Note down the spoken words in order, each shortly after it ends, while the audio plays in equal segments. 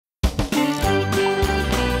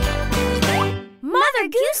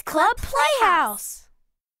Goose Club Playhouse.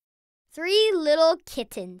 3 Little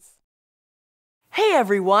Kittens. Hey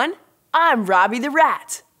everyone, I'm Robbie the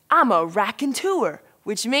Rat. I'm a raconteur,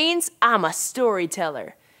 which means I'm a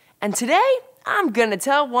storyteller. And today, I'm gonna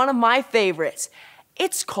tell one of my favorites.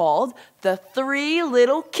 It's called The 3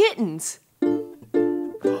 Little Kittens.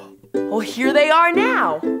 Well, here they are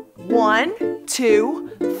now. 1, 2,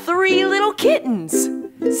 3 little kittens.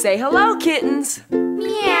 Say hello, kittens.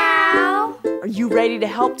 Meow. Are you ready to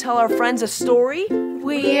help tell our friends a story?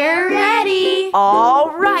 We're ready.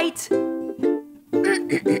 All right.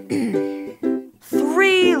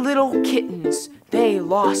 3 little kittens. They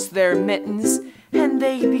lost their mittens and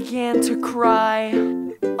they began to cry.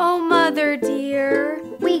 Oh, mother dear,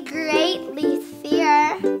 We greatly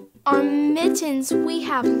fear. our mittens we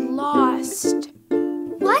have lost.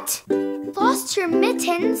 What? Lost your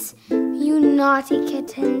mittens? You naughty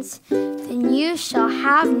kittens. Then you shall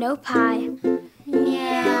have no pie.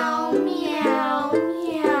 Meow, meow,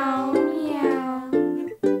 meow, meow.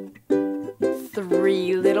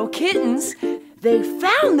 3 little kittens. They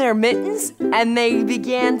found their mittens and they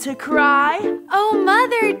began to cry. Oh,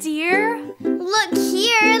 mother dear, Look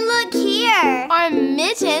here, look here. our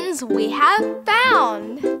mittens we have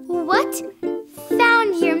found. What?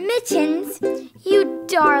 Found your mittens? You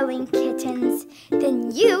darling kittens.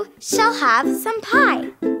 Then you shall have some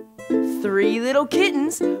pie. 3 little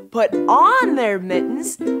kittens put on their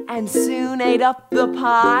mittens and soon ate up the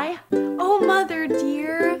pie. Oh, mother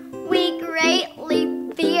dear, We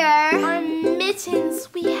greatly fear. our mittens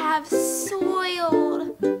we have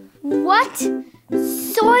soiled. What?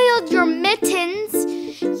 Soiled your mittens?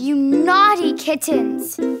 You naughty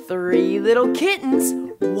kittens. 3 little kittens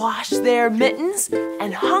washed their mittens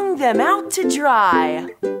and hung them out to dry.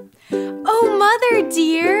 Oh, mother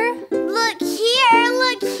dear, Look here,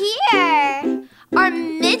 look here. our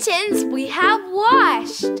mittens we have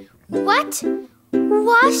washed. What?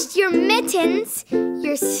 Washed your mittens?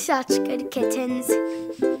 You're such good kittens.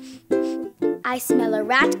 I smell a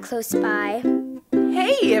rat close by.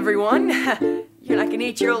 Hey everyone! You're not gonna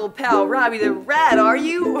eat your old pal Robbie the Rat, are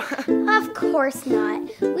you? Of course not.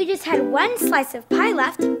 We just had one slice of pie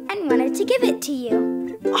left and wanted to give it to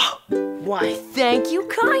you. Oh, why, thank you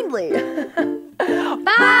kindly.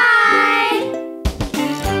 Bye!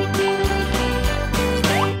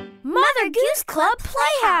 Mother Goose Club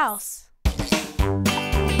Playhouse.